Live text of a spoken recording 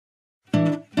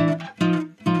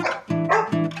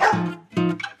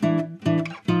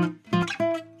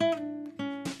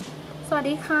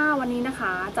ค่ะวันนี้นะค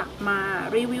ะจะมา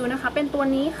รีวิวนะคะเป็นตัว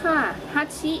นี้ค่ะฮัต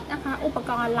ชินะคะอุป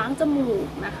กรณ์ล้างจมูก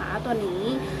นะคะตัวนี้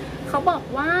เขาบอก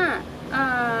ว่า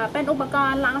เป็นอุปก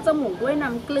รณ์ล้างจมูกด้วยน้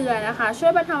ำเกลือนะคะช่ว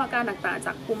ยบรรเทาอาการต่างๆจ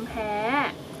ากภูมิแพ้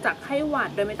จากไข้หวัด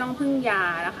โดยไม่ต้องพึ่งยา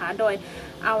นะคะโดย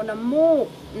เอาน้ำมูก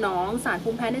หนองสารภู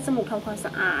มิแพ้ในจมูกทำความส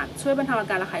ะอาดช่วยบรรเทาอา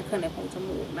การระคายเคืองในโพรงจ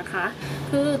มูกนะคะ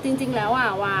คือจริงๆแล้ว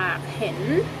ว่าเ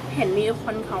ห็นมีค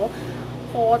นเขา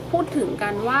โพสต์พูดถึงกั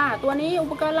นว่าตัวนี้อุ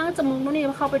ปกรณ์ล้างจมูกนู่นนี่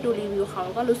เข้าไปดูรีวิวเขา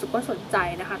ก็รู้สึกว่าสนใจ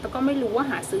นะคะแต่ก็ไม่รู้ว่า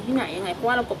หาซื้อที่ไหนยังไงเพราะ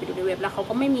ว่าเรากดไปดูในเว็บแล้วเขา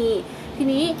ก็ไม่มีที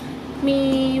นี้มี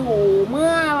อยู่เมื่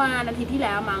อวันอาทิตย์ที่แ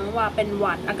ล้วมั้งว่าเป็นห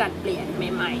วัดอากาศเปลี่ยนใ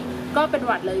หม่ๆก็เป็นห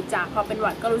วัดเลยจ้ะพอเป็นห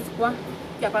วัดก็รู้สึกว่า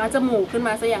อยากล้างจมูกขึ้นม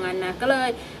าซะอย่างนั้นนะก็เลย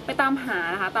ไปตามหา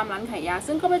นะคะตามร้านขายยา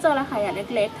ซึ่งก็ไปเจอร้านขายยา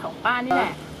เล็กๆแถวบ้านนี่แหล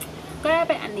ะก็ได้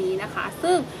เป็นอันนี้นะคะ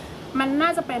ซึ่งมันน่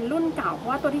าจะเป็นรุ่นเก่าเพราะ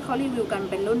ว่าตัวที่เขารีวิวกัน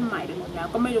เป็นรุ่นใหม่ไปหมดแล้ว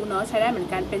ก็ไม่รู้เนาะใช้ได้เหมือน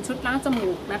กันเป็นชุดล้างจ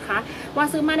มูกนะคะว่า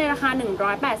ซื้อมาในราคา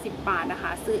180 บาทนะค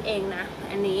ะซื้อเองนะ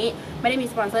อันนี้ไม่ได้มี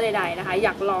สปอนเซอร์ใดๆนะคะอย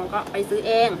ากลองก็ไปซื้อเ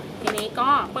องทีนี้ก็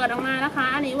เปิดออกมานะคะ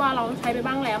อันนี้ว่าลองใช้ไป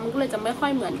บ้างแล้วมันก็เลยจะไม่ค่อ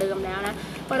ยเหมือนเดิมแล้วนะ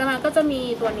เปิดออกมาก็จะมี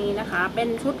ตัวนี้นะคะเป็น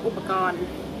ชุดอุปกรณ์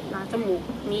ล้างจมูก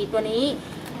มีตัวนี้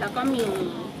แล้วก็มี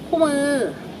คู่มือ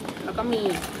แล้วก็มี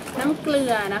น้ำเกลื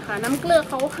อนะคะน้ำเกลือ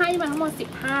เขาให้มาทั้งหมด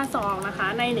15 ซองนะคะ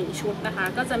ใน1ชุดนะคะ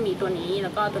ก็จะมีตัวนี้แล้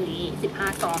วก็ตัวนี้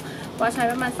15 ซองว่าใช้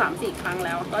ประมาณ 3-4 ครั้งแ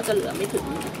ล้วก็จะเหลือไม่ถึง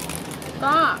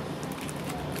ก็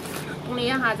ตรงนี้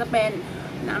นะคะจะเป็น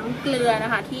น้ำเกลือน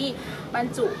ะคะที่บรร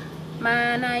จุมา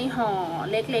ในห่อ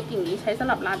เล็กๆอย่างนี้ใช้สำ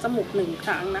หรับล้างจมูก1 ค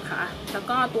รั้งนะคะแล้ว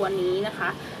ก็ตัวนี้นะคะ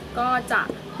ก็จะ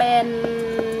เป็น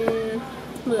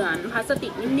เหมือนพลาสติ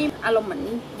กนิ่มๆอารมณ์เหมือน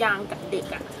ยางกัดเด็ก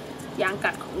อะยาง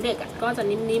กัดของเด็กก็จะ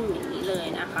นิ่มๆอย่างนี้เลย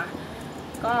นะคะ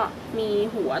ก็มี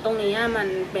หัวตรงนี้มัน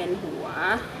เป็นหัว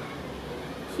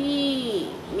ที่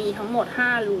มีทั้งหมด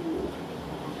5 รู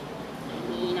อย่าง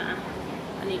นี้นะ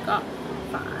อันนี้ก็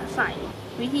ฝาใส่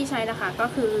วิธีใช้นะคะก็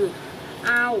คือเ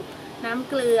อาน้ำ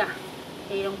เกลือเท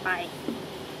ลงไป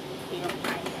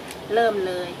เริ่มเ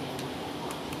ลย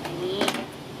อย่างนี้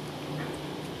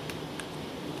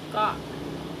ก็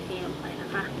เทลงไปนะ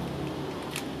คะ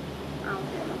เอา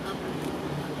หัวมันเข้าไป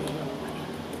เทลงไป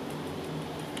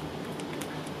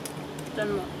จน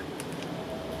หมด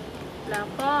แล้ว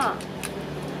ก็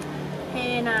เท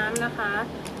น้ำนะคะ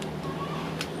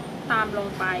ตามลง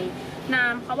ไปน้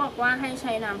ำเขาบอกว่าให้ใ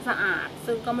ช้น้ำสะอาด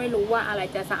ซึ่งก็ไม่รู้ว่าอะไร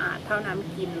จะสะอาดเท่าน้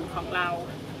ำกินของเรา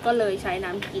ก็เลยใช้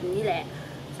น้ำกินนี่แหละ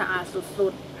สะอาดสุ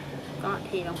ดๆก็เท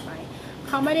ลงไปเ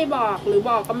ขาไม่ได้บอกหรือ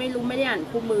บอกก็ไม่รู้ไม่ได้อ่าน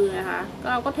คู่มือนะคะก็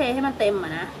เราก็เทให้มันเต็ม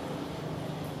นะ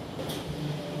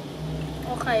โ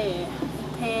อเค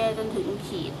เทจนถึง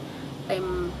ขีดเต็ม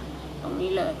ตรง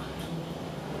นี้เลย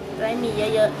ได้มี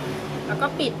เยอะๆแล้วก็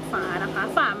ปิดฝานะคะ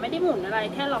ฝาไม่ได้หมุนอะไร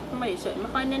แค่ล็อกเข้ามาเฉยๆไม่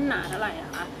ค่อยแน่นหนาเท่าไหร่น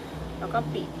ะคะแล้วก็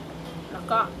ปิดแล้ว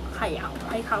ก็เขย่า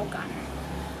ให้เข้ากัน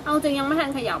เอาจริงยังไม่ทัน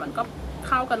เขย่ามันก็เ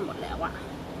ข้ากันหมดแล้วอะ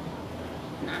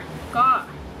นะก็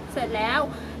เสร็จแล้ว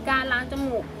การล้างจ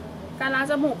มู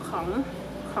กข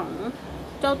อง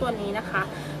เจ้าตัวนี้นะคะ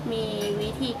มี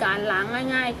วิธีการล้าง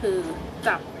ง่ายๆคือ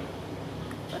จับ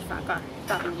เปิดฝาก่อน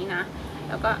จับอย่างนี้นะ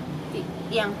แล้วก็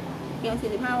เอียง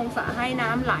45 องศาให้น้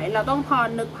ำไหลเราต้องพอ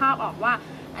นึกภาพออกว่า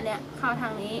อันเนี้ยเข้าทา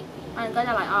งนี้มันก็จ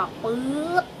ะไหลออกปื๊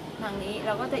ดทางนี้เร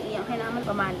าก็จะเอียงให้น้ำมัน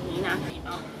ประมาณนี้นะ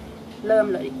เริ่ม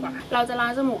เลยดีกว่าเราจะล้า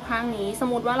งจมูกข้างนี้สม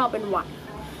มติว่าเราเป็นหวัด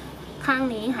ข้าง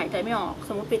นี้หายใจไม่ออกส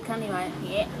มมติปิดข้างนี้ไว้อย่าง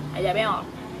นี้หายใจไม่ออก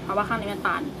เพราะว่าข้างนี้มัน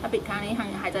ตันถ้าปิดข้างนี้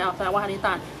หายใจออกแสดงว่าข้างนี้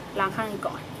ตันล้างข้างนี้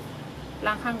ก่อน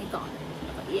ล้างข้างนี้ก่อนแ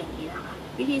ล้วก็เอียงนี้นะคะ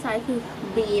วิธีใช้คือ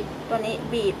บีบตัวนี้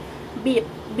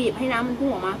บีบให้น้ำมันพุ่ง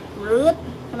ออกมารืด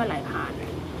ให้มันไหลผ่าน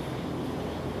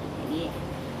อย่างนี้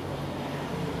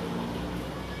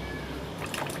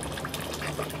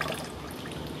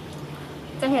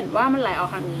จะเห็นว่ามันไหลออก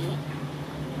ทางนี้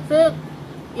ซึ่ง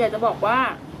อยากจะบอกว่า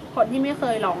คนที่ไม่เค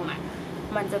ยลอง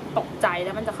มันจะตกใจแ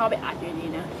ล้วมันจะเข้าไปอัดอยู่นี้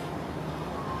นะ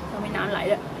จะไม่น้ำไหล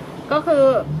เลยก็คือ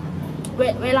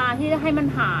เวลาที่จะให้มัน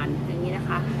ผ่านอย่างนี้นะ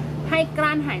คะให้ก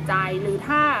ลั้นหายใจหรือ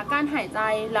ถ้ากลั้นหายใจ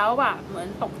แล้วแบบเหมือน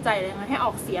ตกใจเลยให้อ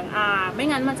อกเสียงไม่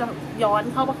งั้นมันจะย้อน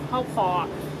เข้าคอ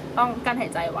ต้องกลั้นหา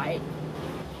ยใจไว้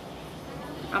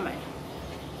เอาใหม่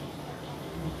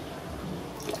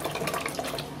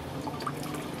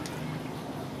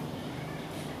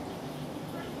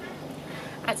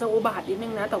อาจจะอุบาทนิดนึ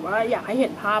งนะแต่ว่าอยากให้เห็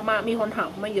นภาพมากมีคนถาม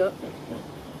มาเยอะ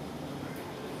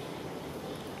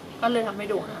ก็เลยทำให้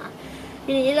ดูนะคะ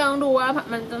ทีนี้ลองดูว่า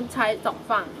มันต้องใช้2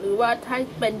 ฝั่งหรือว่าถ้า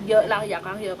เป็นเยอะเราอยาก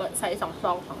ล้างเยอะก็ใช้2 ซ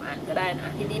อง 2 อันก็ได้นะ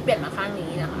ทีนี้เปลี่ยนมาข้าง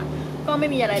นี้นะคะก็ไม่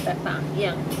มีอะไรแตกต่างอ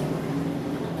ย่าง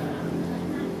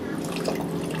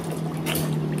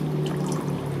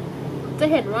จะ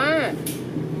เห็นว่า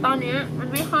ตอนนี้มัน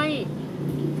ไม่ค่อย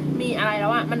มี อะไรแล้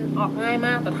วอะมันออกง่ายม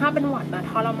ากแต่ถ้าเป็นหวัดอะ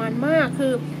ทรมานมากคื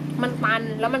อมันตัน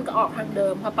แล้วมันก็ออกทางเดิ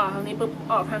มพอเป่าทางนี้ปุ๊บ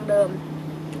ออกทางเดิม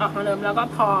แล้วก็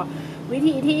พอวิ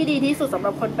ธีที่ดีที่สุดสำห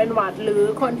รับคนเป็นหวัดหรือ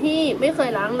คนที่ไม่เคย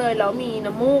ล้างเลยแล้วมี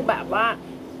น้ำมูกแบบว่า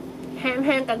แ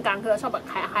ห้งๆกลางๆคือเราชอบแบบ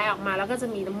คายออกมาแล้วก็จะ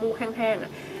มีน้ำมูกแห้งๆอ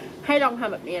ะให้ลองท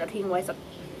ำแบบนี้แล้วทิ้งไว้สัก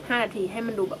5 นาทีให้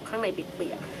มันดูแบบข้างในเปี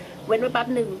ยกๆเว้นไว้แป๊บ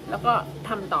หนึ่งแล้วก็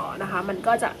ทำต่อนะคะมัน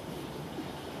ก็จะ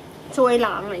ช่วย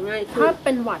ล้างอะไรง่ายถ้าเ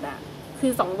ป็นหวัดอ่ะคื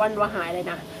อ2 วันว่าหายเลย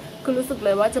นะคือรู้สึกเล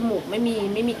ยว่าจมูกไม่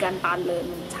มีการตันเลย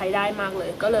มันใช้ได้มากเลย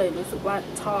ก็เลยรู้สึกว่า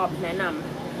ชอบแนะน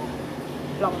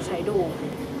ำลองใช้ดู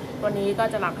วันนี้ก็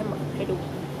จะล้างให้หมดให้ดู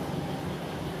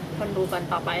คนดูกัน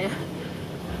ต่อไปนะ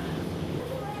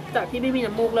จากที่ไม่มี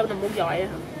น้ำมูกเริ่มน้ำมูกย้อยน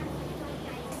ะคะ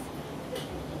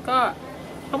ก็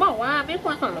เขาบอกว่าไม่ค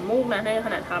วรฝังน้ำมูกนะในข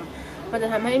ณะทำมันจะ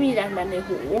ทำให้มีแรงดันใน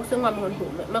หูซึ่งความเป็นคนหู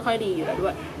ไม่ค่อยดีอยู่แล้วด้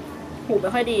วยหูไ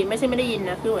ม่ค่อยดีไม่ใช่ไม่ได้ยิน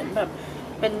นะคือเหมือนแบบ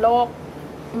เป็นโรค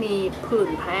มีผื่น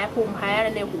แพ้ภูมิแพ้อะไร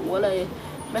ในหูเลย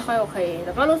ไม่ค่อยโอเคแ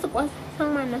ล้วก็รู้สึกว่าช่าง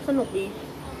มันนะสนุกดี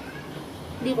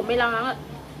กว่าไม่ล้างอะ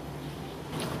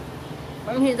บ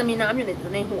างทีจะมีน้ำอยู่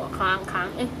ในหัวค้าง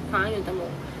อยู่ในจมู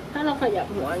กถ้าเราขยับ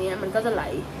หัวอย่างเงี้ยมันก็จะไหล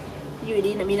อยู่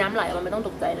ดีนะมีน้ำไหลมันไม่ต้องต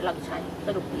กใจนะหลักใช้ส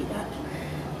นุกดีนะ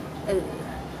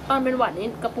ตอนเป็นหวัดนี่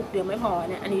กระปุกเดียวไม่พอ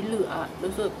เนี่ยอันนี้เหลือ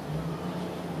รู้สึก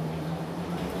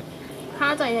ถ้า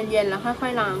ใจเย็นๆแล้วค่อ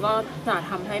ยๆล้างก็จะ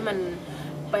ทำให้มัน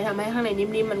ไปทำให้ข้างใน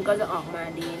นิ่มๆมันก็จะออกมา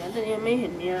ดีนะแต่นี่ไม่เห็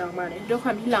นเนี่ยออกมาเลยด้วยคว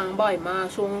ามที่ล้างบ่อยมาก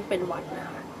ช่วงเป็นหวัดนะ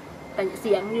คะแต่เ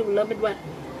สียงอยู่เริ่มเป็นหวัด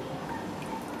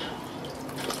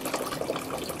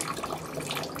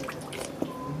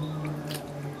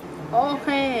โอเค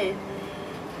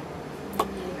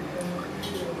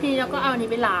ทีนี้เราก็เอาอันนี้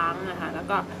ไปล้างนะคะแล้ว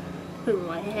ก็ผึ่ง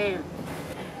ไว้ให้แห้ง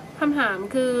คำถาม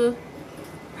คือ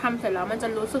ทำเสร็จแล้วมันจะ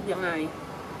รู้สึกยังไง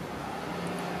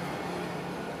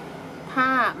ถ้า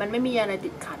มันไม่มีอะไรติ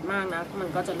ดขัดมากนะมัน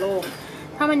ก็จะโล่ง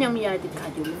ถ้ามันยังมีอะไรติดขั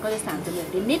ดอยู่มันก็จะแสบจมูก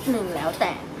นิดนึงแล้วแ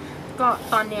ต่ก็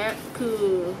ตอนนี้คือ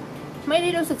ไม่ได้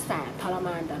รู้สึกแสบทรม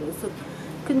านแต่รู้สึก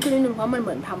ขึ้นนิดนึงเพราะมันเห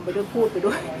มือนทำไปด้วยพูดไป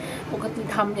ด้วยปกติ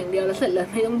ทำอย่างเดียวแล้วเสร็จเลย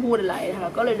ไม่ต้องพูดอะไรนะค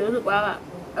ะก็เลยรู้สึกว่า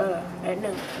นิด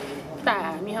นึงแต่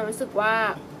มีความรู้สึกว่า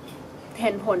เ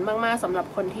ห็นผลมากๆสำหรับ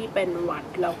คนที่เป็นหวัด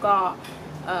แล้วก็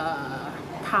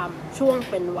ทำช่วง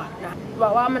เป็นหวัดนะบอ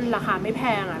กว่ามันราคาไม่แพ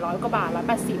ง100 กว่าบาท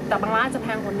180แต่บางร้านจะแพ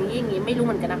งกว่านี้อย่างนี้ไม่รู้เ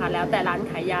หมือนกันนะคะแล้วแต่ร้าน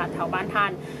ขายยาแถวบ้านท่า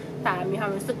นแต่มีควา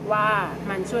มรู้สึกว่า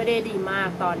มันช่วยได้ดีมาก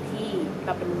ตอนที่เร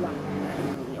าเป็นหวัด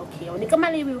โอเควันนี้ก็มา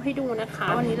รีวิวให้ดูนะคะ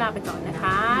วันนี้ลาไปก่อนนะค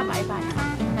ะบ๊ายบายค่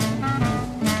ะ